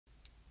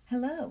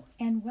Hello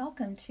and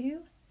welcome to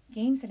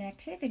Games and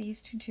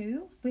Activities to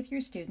do with your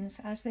students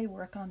as they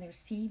work on their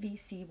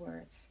CVC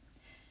words.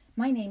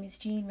 My name is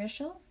Jean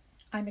Rishel.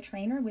 I'm a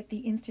trainer with the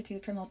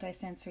Institute for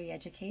Multisensory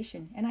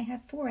Education, and I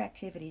have 4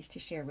 activities to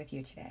share with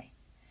you today.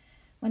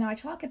 When I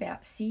talk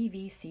about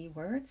CVC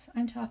words,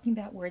 I'm talking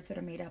about words that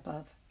are made up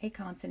of a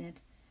consonant,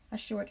 a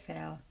short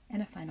vowel,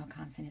 and a final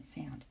consonant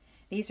sound.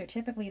 These are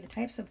typically the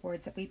types of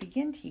words that we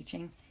begin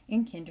teaching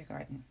in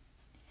kindergarten.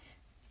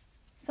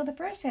 So the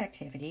first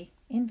activity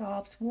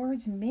involves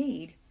words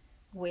made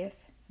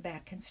with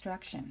that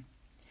construction.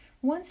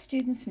 Once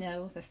students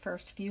know the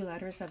first few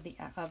letters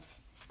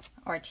of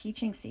our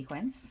teaching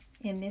sequence,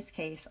 in this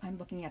case I'm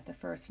looking at the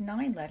first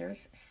 9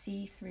 letters,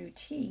 C through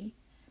T,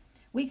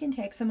 we can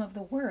take some of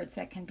the words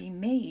that can be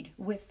made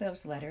with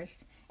those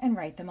letters and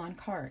write them on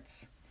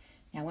cards.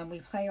 Now when we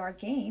play our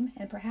game,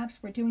 and perhaps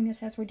we're doing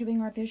this as we're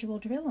doing our visual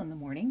drill in the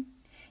morning,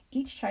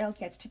 each child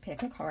gets to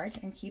pick a card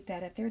and keep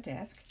that at their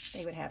desk.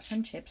 They would have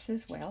some chips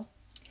as well.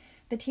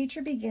 The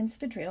teacher begins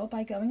the drill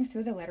by going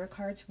through the letter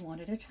cards one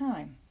at a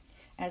time.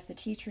 As the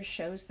teacher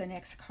shows the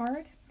next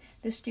card,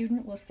 the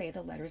student will say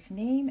the letter's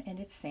name and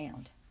its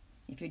sound.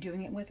 If you're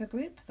doing it with a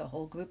group, the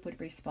whole group would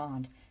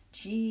respond.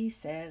 G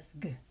says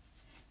G.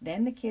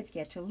 Then the kids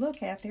get to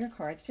look at their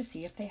cards to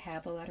see if they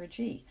have the letter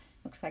G.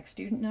 Looks like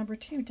student number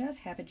 2 does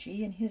have a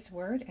G in his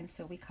word, and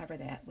so we cover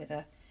that with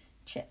a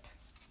chip.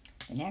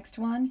 The next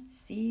one,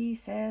 C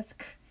says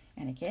K,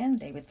 and again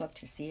they would look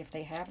to see if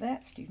they have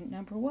that. Student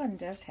number 1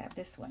 does have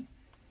this one.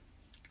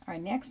 Our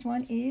next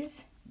one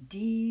is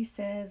D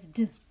says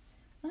D.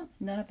 Well,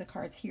 none of the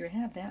cards here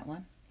have that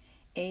one.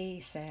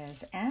 A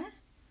says A.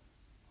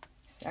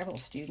 Several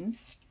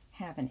students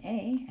have an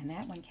A, and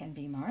that one can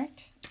be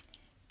marked.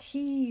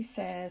 T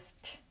says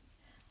T.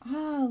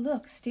 Ah,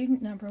 look,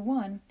 student number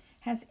 1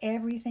 has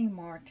everything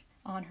marked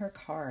on her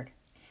card.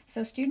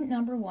 So student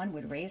number 1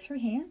 would raise her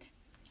hand.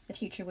 The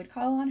teacher would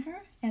call on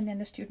her, and then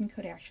the student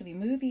could actually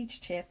move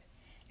each chip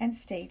and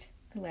state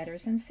the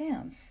letters and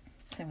sounds.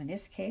 So in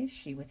this case,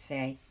 she would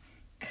say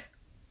K,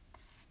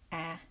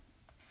 A,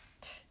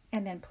 T,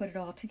 and then put it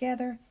all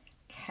together,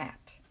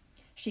 cat.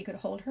 She could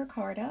hold her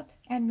card up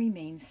and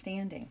remain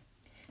standing.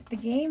 The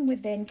game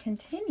would then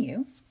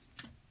continue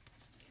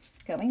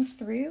going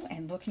through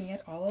and looking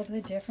at all of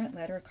the different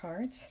letter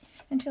cards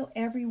until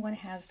everyone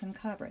has them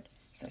covered.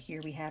 So here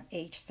we have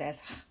H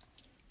says H.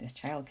 This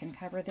child can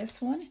cover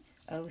this one.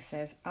 O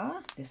says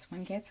ah, this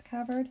one gets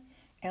covered.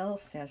 L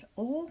says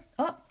ul.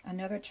 Oh,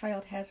 another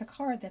child has a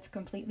card that's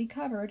completely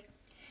covered.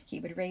 He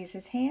would raise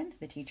his hand,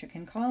 the teacher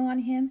can call on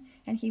him,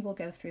 and he will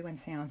go through and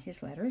sound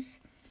his letters.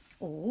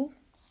 Ul,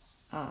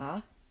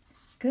 ah,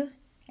 g,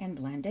 and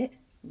blend it,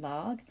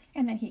 log,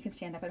 and then he can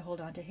stand up and hold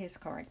on to his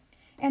card.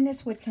 And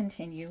this would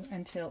continue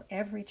until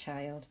every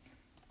child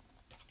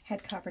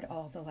had covered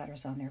all the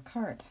letters on their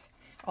cards.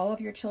 All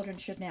of your children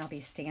should now be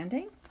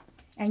standing.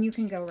 And you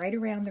can go right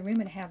around the room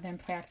and have them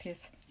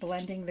practice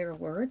blending their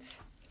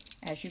words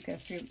as you go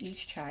through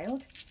each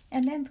child,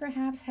 and then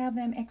perhaps have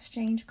them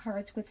exchange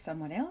cards with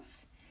someone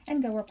else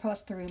and go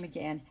across the room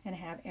again and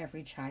have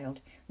every child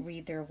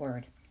read their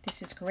word.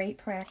 This is great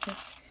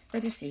practice for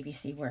the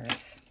CVC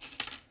words.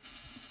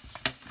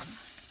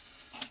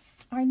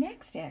 Our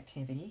next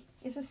activity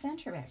is a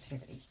center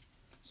activity.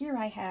 Here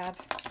I have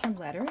some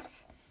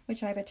letters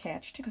which I've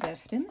attached to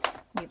clothespins.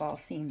 We've all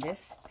seen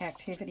this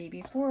activity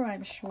before,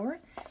 I'm sure,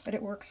 but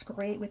it works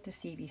great with the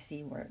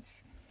CVC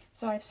words.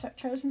 So I've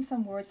chosen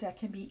some words that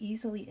can be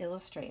easily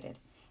illustrated,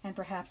 and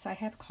perhaps I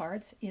have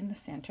cards in the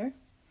center.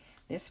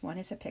 This one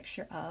is a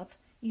picture of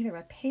either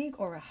a pig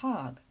or a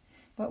hog,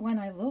 but when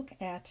I look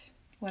at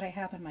what I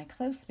have in my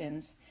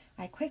clothespins,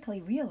 I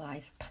quickly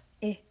realize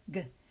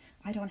P-I-G.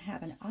 I don't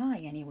have an I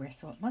anywhere,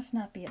 so it must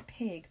not be a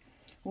pig.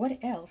 What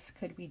else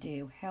could we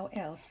do? How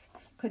else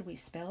could we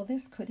spell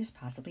this? Could this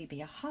possibly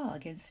be a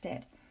hog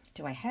instead?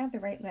 Do I have the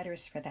right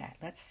letters for that?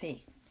 Let's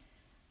see.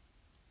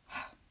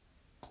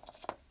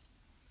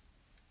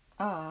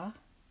 A,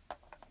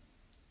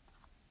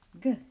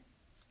 G,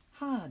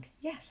 hog.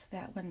 Yes,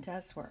 that one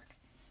does work.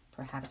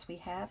 Perhaps we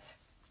have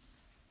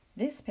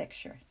this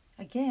picture.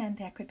 Again,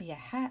 that could be a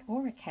hat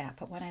or a cap,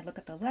 but when I look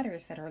at the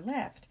letters that are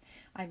left,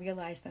 I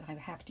realize that I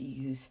have to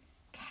use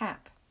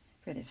cap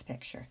for this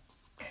picture.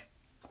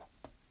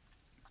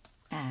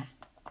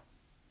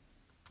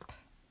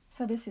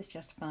 So this is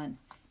just fun,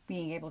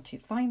 being able to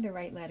find the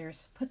right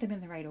letters, put them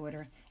in the right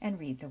order, and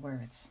read the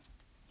words.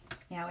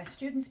 Now, as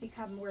students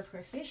become more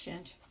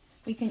proficient,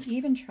 we can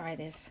even try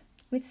this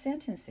with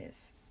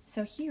sentences.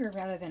 So here,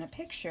 rather than a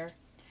picture,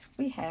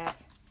 we have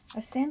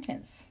a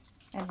sentence,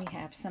 and we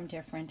have some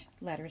different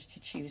letters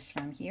to choose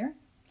from here.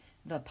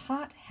 The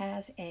pot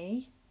has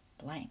a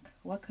blank.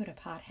 What could a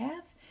pot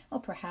have?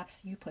 Well,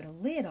 perhaps you put a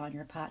lid on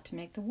your pot to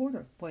make the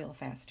water boil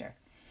faster.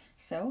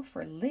 So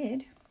for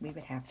lid, we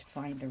would have to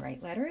find the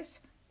right letters.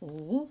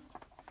 Ul,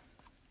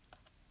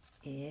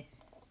 I,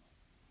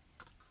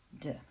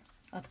 D.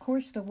 Of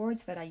course, the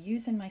words that I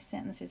use in my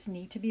sentences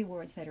need to be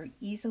words that are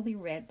easily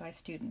read by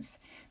students.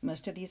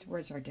 Most of these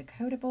words are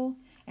decodable,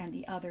 and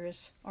the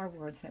others are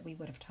words that we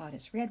would have taught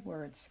as read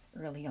words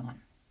early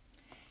on.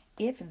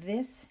 If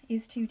this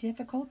is too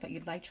difficult, but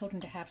you'd like children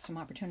to have some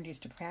opportunities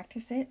to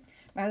practice it,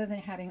 rather than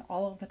having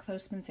all of the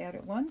clothespins out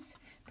at once,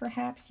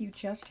 perhaps you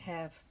just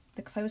have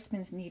the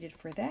clothespins needed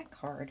for that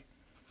card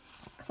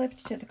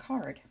clipped to the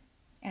card,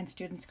 and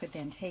students could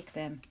then take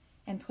them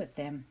and put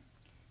them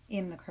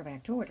in the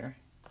correct order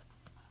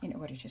in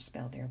order to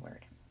spell their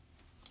word.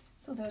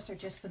 So those are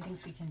just some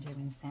things we can do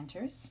in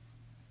centers.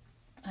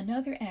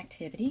 Another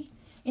activity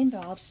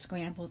involves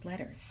scrambled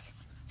letters.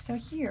 So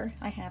here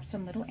I have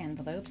some little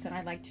envelopes, and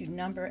I like to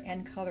number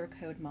and color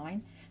code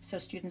mine so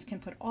students can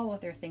put all of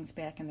their things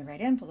back in the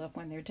right envelope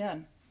when they're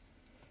done.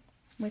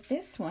 With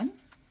this one,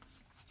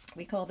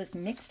 we call this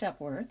mixed up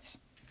words.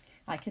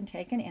 I can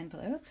take an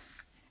envelope,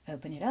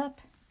 open it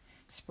up,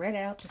 spread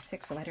out the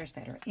 6 letters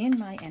that are in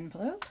my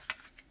envelope,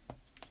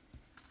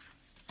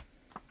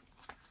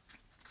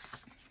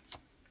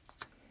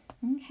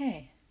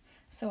 okay,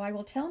 so I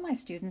will tell my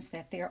students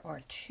that there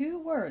are 2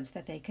 words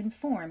that they can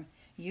form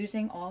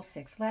using all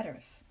 6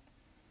 letters.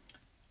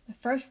 The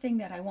first thing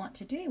that I want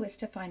to do is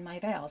to find my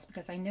vowels,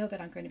 because I know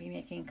that I'm going to be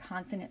making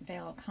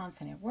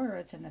consonant-vowel-consonant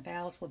words, and the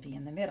vowels will be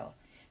in the middle.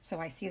 So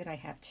I see that I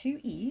have 2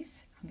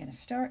 E's. I'm going to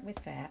start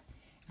with that,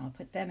 and I'll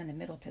put them in the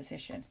middle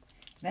position.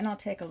 Then I'll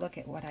take a look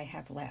at what I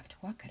have left.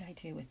 What could I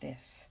do with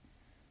this?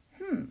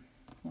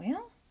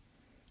 Well,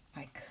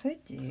 I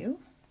could do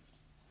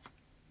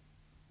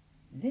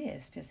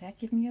this. Does that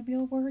give me a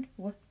real word?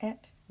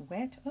 Wet.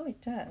 Oh,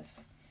 it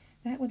does.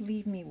 That would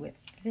leave me with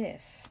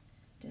this.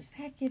 Does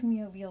that give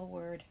me a real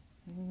word?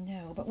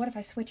 No. But what if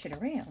I switch it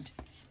around?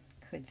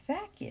 Could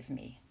that give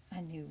me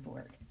a new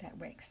word? That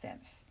makes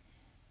sense.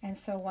 And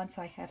so once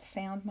I have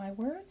found my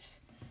words,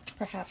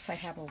 perhaps I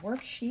have a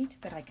worksheet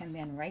that I can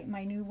then write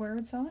my new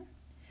words on.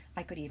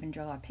 I could even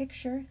draw a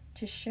picture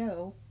to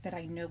show that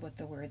I know what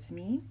the words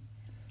mean.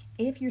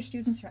 If your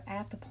students are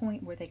at the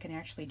point where they can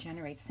actually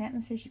generate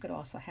sentences, you could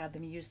also have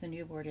them use the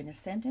new word in a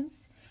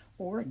sentence,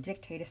 or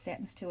dictate a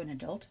sentence to an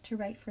adult to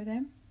write for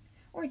them,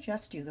 or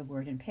just do the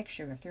word in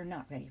picture if they're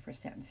not ready for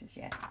sentences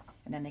yet.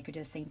 And then they could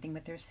do the same thing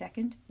with their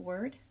second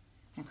word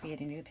and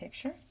create a new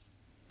picture.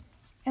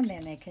 And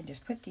then they can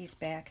just put these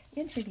back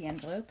into the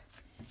envelope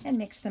and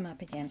mix them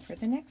up again for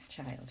the next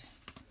child.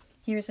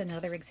 Here's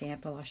another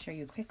example I'll show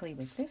you quickly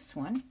with this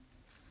one.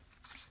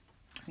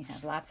 We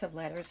have lots of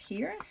letters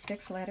here,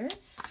 6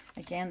 letters.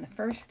 Again, the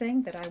first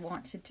thing that I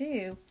want to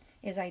do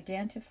is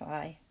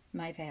identify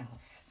my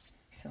vowels.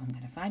 So I'm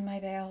going to find my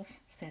vowels,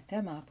 set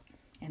them up,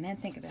 and then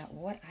think about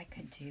what I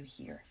could do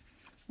here.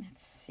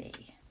 Let's see.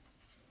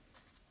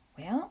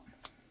 Well,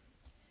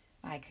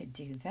 I could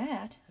do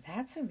that.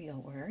 That's a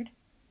real word.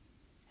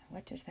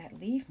 What does that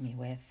leave me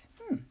with?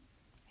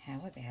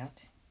 How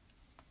about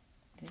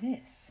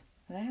this?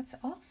 That's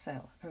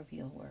also a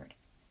real word.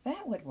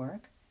 That would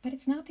work, but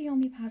it's not the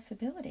only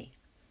possibility.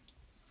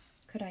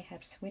 Could I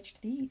have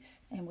switched these,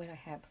 and would I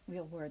have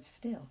real words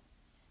still?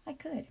 I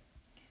could.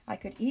 I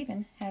could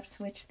even have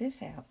switched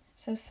this out.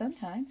 So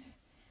sometimes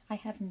I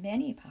have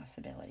many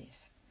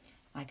possibilities.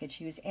 I could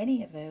choose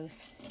any of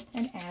those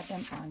and add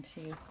them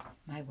onto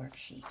my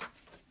worksheet.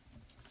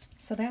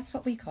 So that's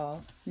what we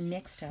call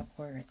mixed up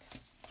words.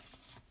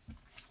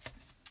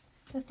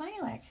 The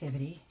final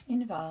activity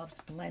involves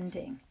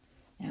blending.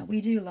 Now,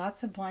 we do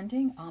lots of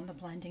blending on the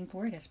blending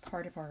board as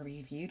part of our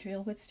review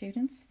drill with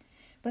students,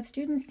 but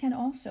students can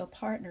also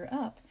partner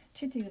up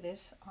to do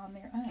this on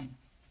their own.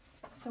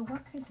 So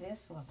what could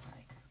this look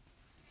like?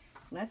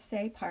 Let's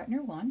say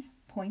partner 1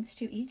 points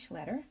to each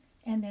letter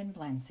and then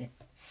blends it.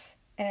 S,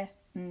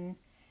 e, n,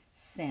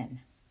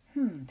 sen.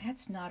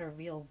 That's not a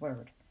real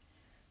word.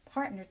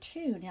 Partner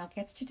 2 now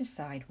gets to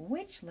decide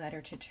which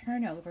letter to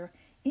turn over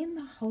in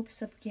the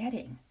hopes of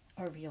getting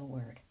a real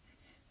word.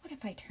 What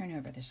if I turn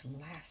over this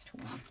last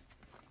one?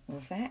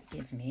 Will that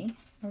give me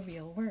a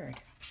real word?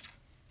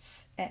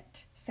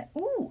 S-et, set.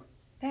 Ooh,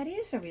 that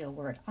is a real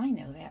word. I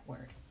know that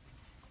word.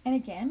 And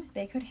again,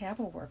 they could have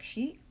a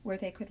worksheet where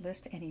they could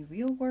list any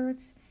real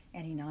words,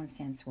 any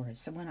nonsense words.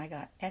 So when I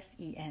got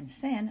S-E-N,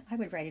 sen, I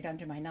would write it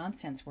under my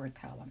nonsense word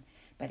column.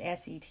 But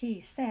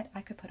S-E-T, set,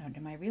 I could put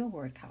under my real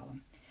word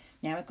column.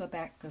 Now it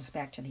goes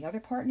back to the other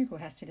partner who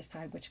has to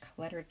decide which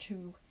letter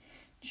to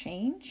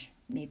change.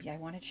 Maybe I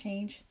want to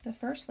change the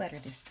first letter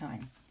this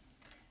time.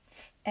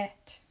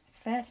 F-et,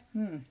 fet,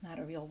 not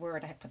a real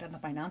word. I put it under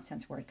my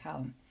nonsense word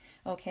column.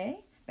 Okay,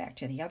 back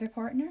to the other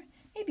partner.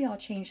 Maybe I'll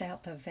change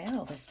out the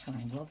vowel this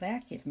time. Will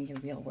that give me a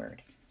real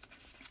word?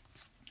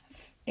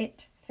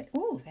 It,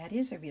 ooh, that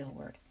is a real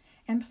word.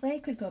 And play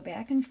could go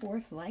back and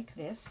forth like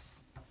this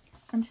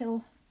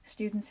until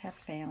students have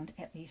found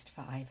at least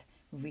 5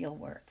 real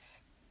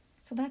words.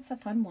 So that's a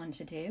fun one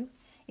to do.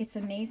 It's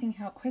amazing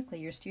how quickly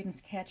your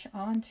students catch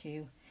on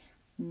to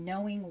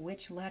knowing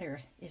which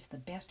letter is the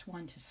best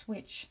one to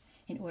switch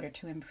in order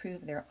to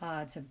improve their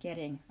odds of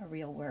getting a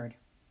real word.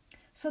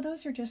 So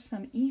those are just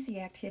some easy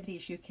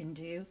activities you can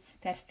do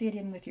that fit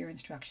in with your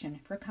instruction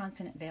for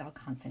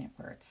consonant-vowel-consonant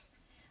words.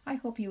 I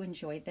hope you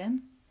enjoyed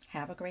them.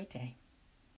 Have a great day.